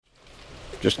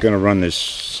just going to run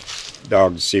this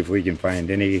dog to see if we can find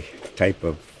any type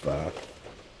of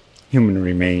human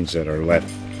remains that are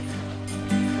left.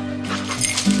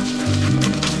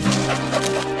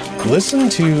 Listen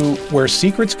to Where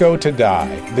Secrets Go to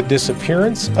Die, The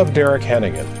Disappearance of Derek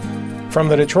Hennigan. From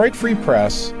the Detroit Free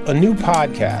Press, a new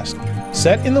podcast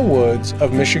set in the woods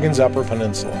of Michigan's Upper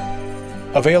Peninsula.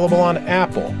 Available on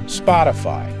Apple,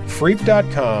 Spotify,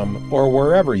 Freep.com, or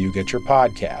wherever you get your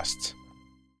podcasts.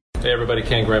 Hey everybody,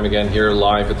 Ken Graham again here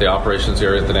live at the operations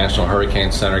area at the National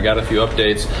Hurricane Center. Got a few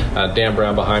updates. Dan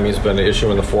Brown behind me has been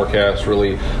issuing the forecast,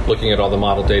 really looking at all the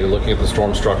model data, looking at the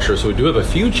storm structure. So we do have a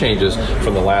few changes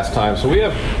from the last time. So we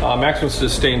have maximum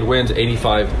sustained winds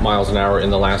 85 miles an hour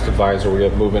in the last advisor. We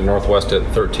have movement northwest at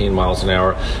 13 miles an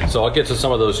hour. So I'll get to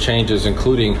some of those changes,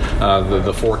 including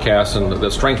the forecast and the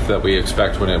strength that we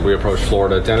expect when we approach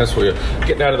Florida. Dennis, we're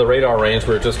getting out of the radar range.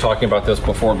 We were just talking about this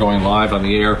before going live on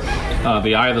the air.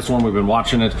 The eye of the storm, we've been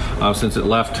watching it since it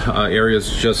left areas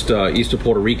just east of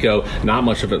Puerto Rico. Not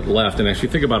much of it left. And if you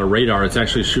think about a radar, it's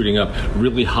actually shooting up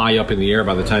really high up in the air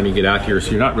by the time you get out here,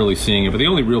 so you're not really seeing it. But the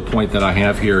only real point that I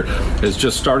have here is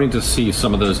just starting to see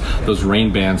some of those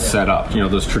rain bands set up. You know,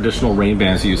 those traditional rain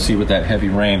bands that you see with that heavy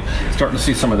rain. Starting to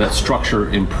see some of that structure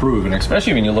improve. And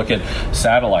especially when you look at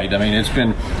satellite, I mean, it's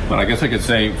been, well, I guess I could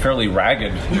say fairly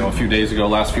ragged, a few days ago,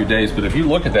 last few days. But if you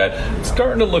look at that, it's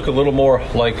starting to look a little more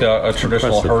like a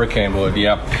traditional hurricane would,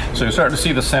 yeah. So you're starting to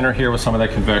see the center here with some of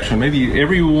that convection. Maybe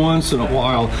every once in a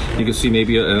while you can see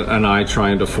maybe an eye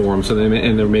trying to form. So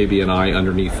and there may be an eye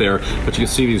underneath there, but you can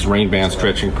see these rain bands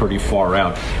stretching pretty far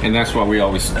out. And that's why we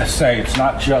always say it's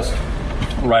not just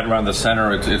right around the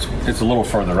center, it's a little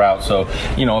further out. So,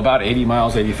 about 80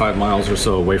 miles, 85 miles or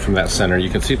so away from that center,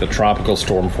 you can see the tropical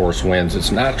storm force winds.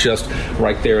 It's not just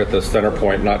right there at the center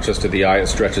point, not just to the eye, it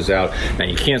stretches out. Now,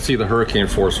 you can't see the hurricane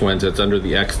force winds. It's under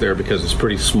the X there because it's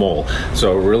pretty small.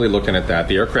 So we're really looking at that.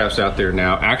 The aircraft's out there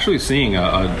now actually seeing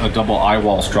a double eye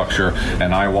wall structure,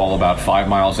 an eye wall about 5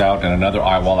 miles out and another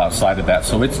eye wall outside of that.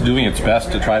 So it's doing its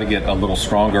best to try to get a little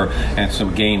stronger and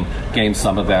gain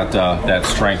some of that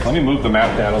strength. Let me move the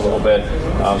map down a little bit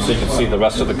so you can see the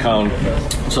rest of the cone.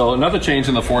 So another change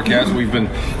in the forecast, we've been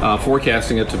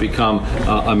forecasting it to become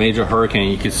a major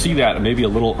hurricane. You can see that maybe a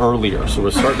little earlier. So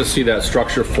we're starting to see that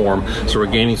structure form. So we're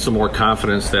gaining some more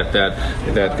confidence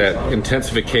that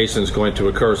intensification is going to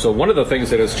occur. So one of the things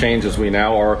that has changed is we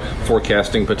now are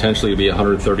forecasting potentially to be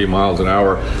 130 miles an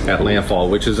hour at landfall,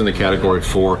 which is in the category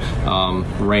 4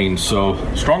 range. So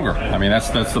stronger. I mean, that's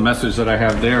the message that I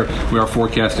have there. We are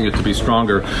forecasting it to be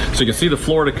stronger. So you can see the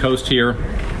Florida coast here,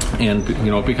 and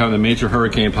becoming a major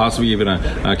hurricane, possibly even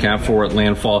a Cat 4 at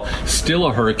landfall. Still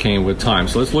a hurricane with time.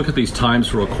 So let's look at these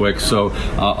times real quick. So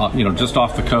just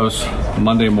off the coast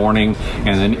Monday morning,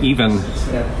 and then even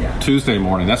Tuesday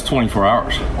morning. That's 24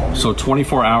 hours. So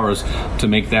 24 hours to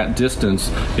make that distance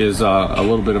is a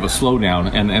little bit of a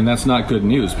slowdown, and that's not good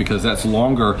news, because that's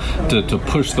longer to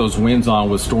push those winds on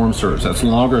with storm surge. That's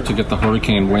longer to get the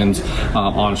hurricane winds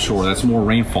on shore. That's more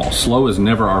rainfall. Slow is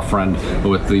never our friend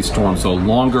with these storms. So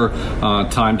longer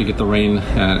time to get the rain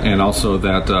and also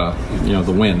that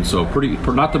the wind. So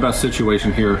not the best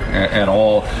situation here at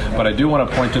all. But I do want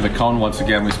to point to the cone once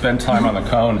again. We spend time on the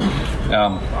cone.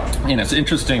 And it's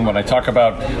interesting when I talk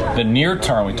about the near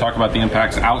term, we talk about the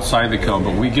impacts outside the cone,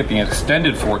 but we get the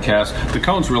extended forecast. The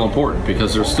cone's real important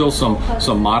because there's still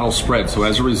some model spread. So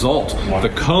as a result,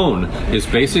 the cone is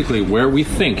basically where we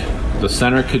think the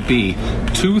center could be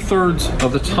 2/3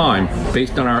 of the time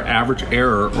based on our average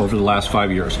error over the last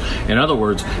 5 years. In other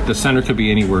words, the center could be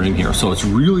anywhere in here. So it's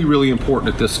really, really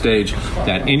important at this stage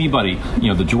that anybody,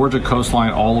 the Georgia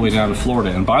coastline all the way down to Florida.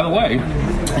 And by the way,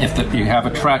 if you have a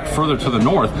track further to the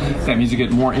north, that means you get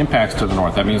more impacts to the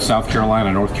north. That means South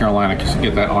Carolina, North Carolina can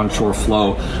get that onshore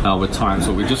flow with time.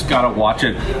 So we just got to watch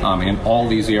it in all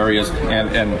these areas.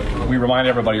 And we remind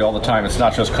everybody all the time, it's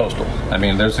not just coastal. I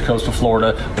mean, there's the coast of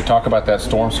Florida. We talk about that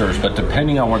storm surge, but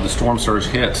depending on where the storm surge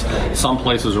hits, some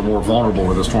places are more vulnerable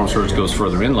where the storm surge goes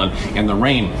further inland, and the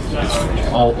rain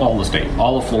is all the state,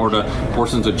 all of Florida,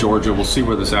 portions of Georgia. We'll see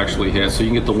where this actually hits, so you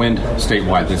can get the wind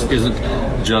statewide. This isn't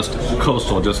just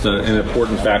coastal, just an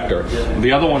important factor.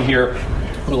 The other one here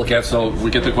we look at, so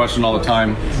we get the question all the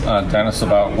time, Dennis,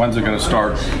 about when's it going to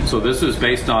start. So this is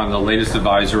based on the latest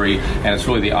advisory, and it's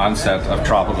really the onset of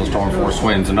tropical storm force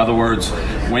winds. In other words,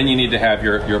 when you need to have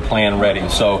your plan ready.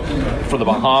 So for the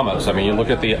Bahamas, I mean, you look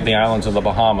at the islands of the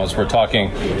Bahamas, we're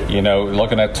talking,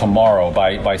 looking at tomorrow.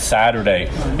 By Saturday,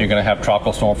 you're going to have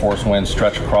tropical storm force winds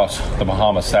stretch across the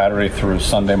Bahamas Saturday through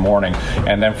Sunday morning.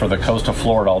 And then for the coast of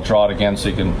Florida, I'll draw it again so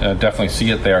you can definitely see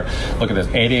it there. Look at this,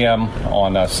 8 a.m.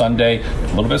 on Sunday,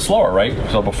 little bit slower, right?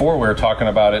 So before we were talking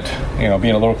about it,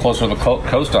 being a little closer to the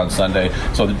coast on Sunday.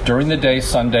 So during the day,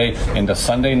 Sunday into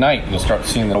Sunday night, you'll start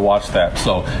seeing them watch that.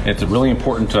 So it's really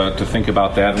important to think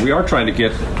about that. And we are trying to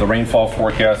get the rainfall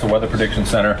forecast, the Weather Prediction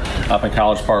Center up in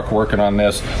College Park working on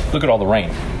this. Look at all the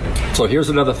rain. So here's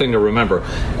another thing to remember.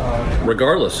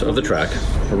 Regardless of the track,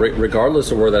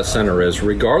 regardless of where that center is,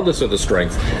 regardless of the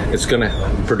strength, it's going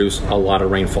to produce a lot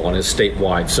of rainfall and it's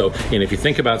statewide. So, and if you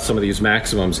think about some of these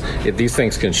maximums, these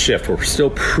things can shift. We're still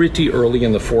pretty early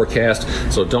in the forecast,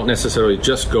 so don't necessarily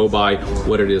just go by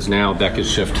what it is now. That could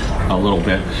shift a little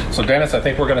bit. So Dennis, I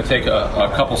think we're going to take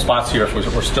a couple spots here if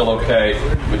we're still okay.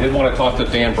 We did want to talk to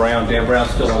Dan Brown. Dan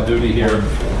Brown's still on duty here.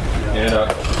 And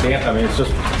Dan, I mean, it's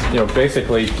just,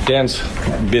 basically Dan's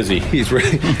busy. He's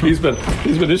been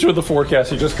issuing the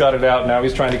forecast. He just got it out. Now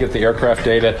he's trying to get the aircraft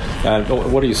data.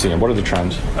 What are you seeing? What are the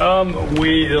trends?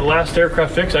 The last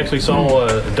aircraft fix actually saw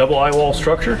a double eye wall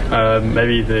structure.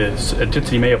 Maybe the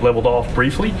intensity may have leveled off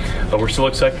briefly, but we're still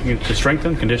expecting it to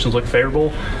strengthen. Conditions look favorable,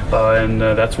 and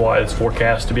that's why it's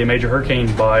forecast to be a major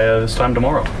hurricane by this time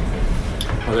tomorrow.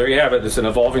 Well, there you have it. It's an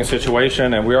evolving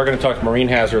situation, and we are going to talk to marine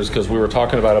hazards because we were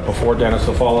talking about it before, Dennis,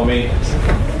 so follow me.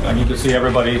 You can see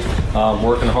everybody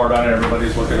working hard on it.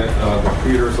 Everybody's looking at the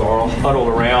computers. They're all huddled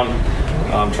around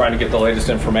trying to get the latest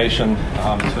information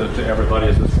to everybody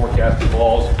as this forecast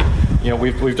evolves.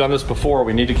 We've done this before.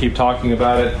 We need to keep talking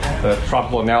about it. The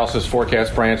Tropical Analysis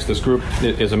Forecast Branch, this group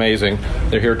is amazing.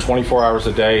 They're here 24 hours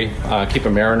a day,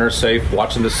 keeping mariners safe,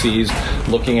 watching the seas,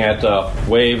 looking at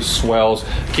waves, swells,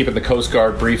 keeping the Coast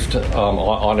Guard briefed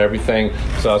on everything.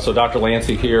 So Dr.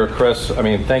 Lancy here, Chris, I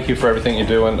mean, thank you for everything you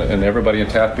do, and everybody in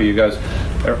TAFB, you guys.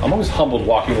 I'm always humbled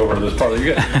walking over to this part.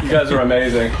 You guys are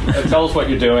amazing. Tell us what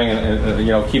you're doing,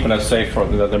 and keeping us safe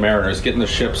from the mariners, getting the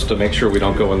ships to make sure we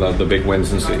don't go in the big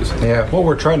winds and seas. Yeah, what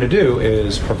we're trying to do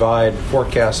is provide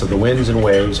forecasts of the winds and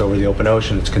waves over the open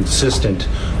ocean that's consistent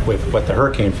with what the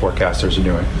hurricane forecasters are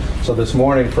doing. So this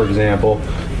morning, for example,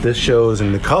 this shows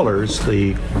in the colors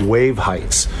the wave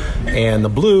heights. And the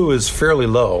blue is fairly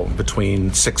low,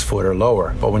 between 6 foot or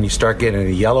lower. But when you start getting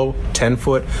a yellow, 10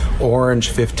 foot, orange,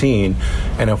 15,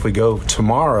 and if we go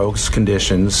tomorrow's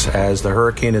conditions, as the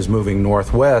hurricane is moving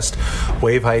northwest,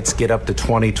 wave heights get up to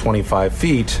 20, 25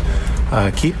 feet.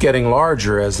 Keep getting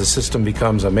larger as the system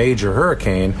becomes a major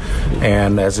hurricane,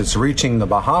 and as it's reaching the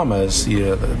Bahamas,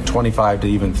 25 to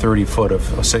even 30 foot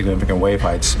of significant wave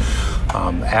heights.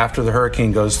 After the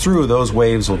hurricane goes through, those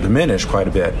waves will diminish quite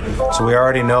a bit. So we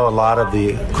already know a lot of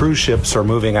the cruise ships are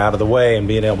moving out of the way and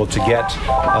being able to get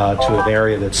to an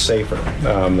area that's safer.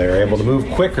 They're able to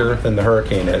move quicker than the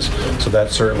hurricane is, so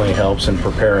that certainly helps in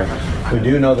preparing. We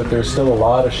do know that there's still a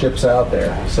lot of ships out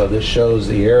there, so this shows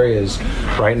the areas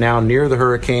right now near the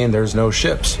hurricane, there's no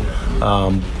ships.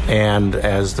 And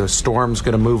as the storm's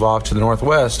going to move off to the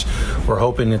northwest, we're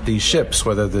hoping that these ships,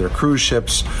 whether they're cruise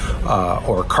ships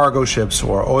or cargo ships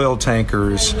or oil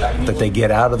tankers, that they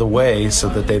get out of the way so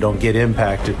that they don't get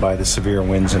impacted by the severe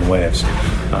winds and waves.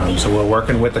 So we're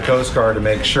working with the Coast Guard to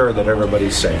make sure that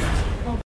everybody's safe.